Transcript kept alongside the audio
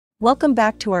Welcome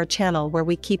back to our channel where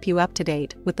we keep you up to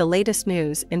date with the latest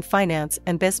news in finance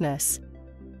and business.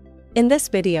 In this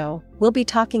video, we'll be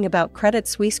talking about Credit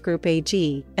Suisse Group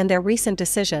AG and their recent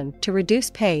decision to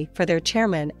reduce pay for their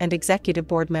chairman and executive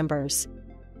board members.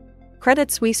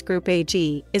 Credit Suisse Group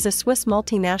AG is a Swiss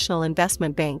multinational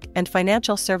investment bank and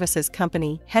financial services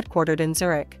company headquartered in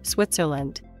Zurich,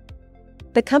 Switzerland.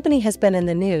 The company has been in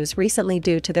the news recently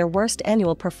due to their worst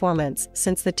annual performance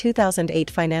since the 2008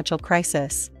 financial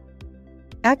crisis.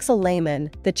 Axel Lehmann,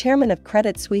 the chairman of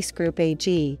Credit Suisse Group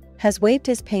AG, has waived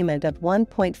his payment of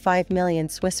 1.5 million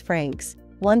Swiss francs,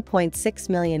 $1.6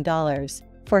 million,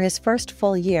 for his first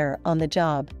full year on the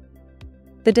job.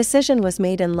 The decision was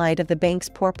made in light of the bank's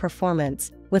poor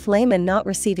performance, with Lehmann not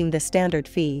receiving the standard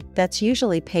fee that's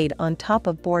usually paid on top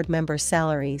of board members'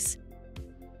 salaries.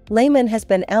 Lehmann has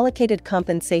been allocated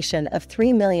compensation of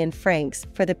 3 million francs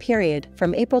for the period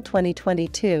from April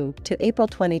 2022 to April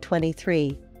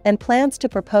 2023, and plans to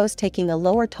propose taking a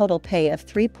lower total pay of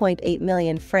 3.8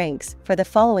 million francs for the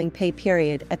following pay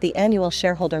period at the annual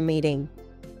shareholder meeting.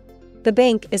 The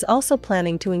bank is also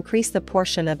planning to increase the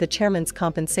portion of the chairman's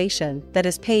compensation that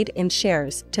is paid in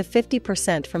shares to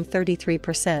 50% from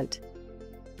 33%.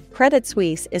 Credit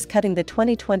Suisse is cutting the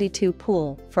 2022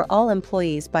 pool for all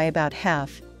employees by about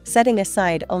half, setting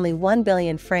aside only 1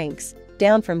 billion francs,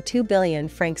 down from 2 billion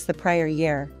francs the prior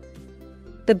year.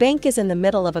 The bank is in the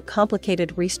middle of a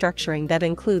complicated restructuring that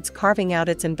includes carving out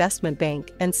its investment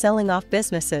bank and selling off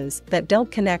businesses that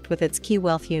don't connect with its key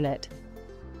wealth unit.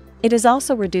 It is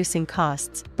also reducing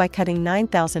costs by cutting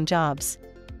 9,000 jobs.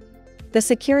 The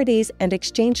Securities and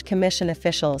Exchange Commission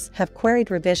officials have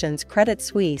queried revisions Credit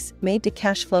Suisse made to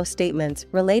cash flow statements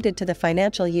related to the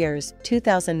financial years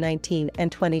 2019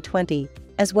 and 2020,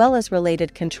 as well as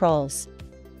related controls.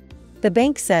 The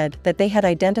bank said that they had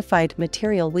identified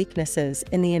material weaknesses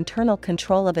in the internal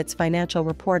control of its financial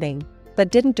reporting,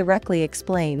 but didn't directly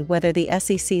explain whether the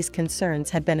SEC's concerns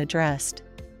had been addressed.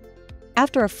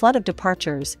 After a flood of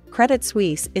departures, Credit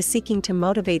Suisse is seeking to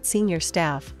motivate senior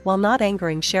staff while not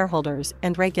angering shareholders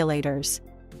and regulators.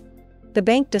 The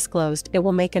bank disclosed it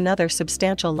will make another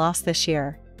substantial loss this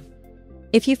year.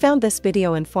 If you found this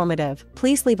video informative,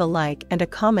 please leave a like and a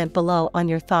comment below on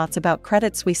your thoughts about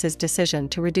Credit Suisse's decision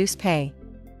to reduce pay.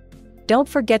 Don't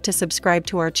forget to subscribe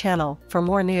to our channel for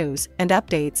more news and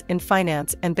updates in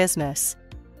finance and business.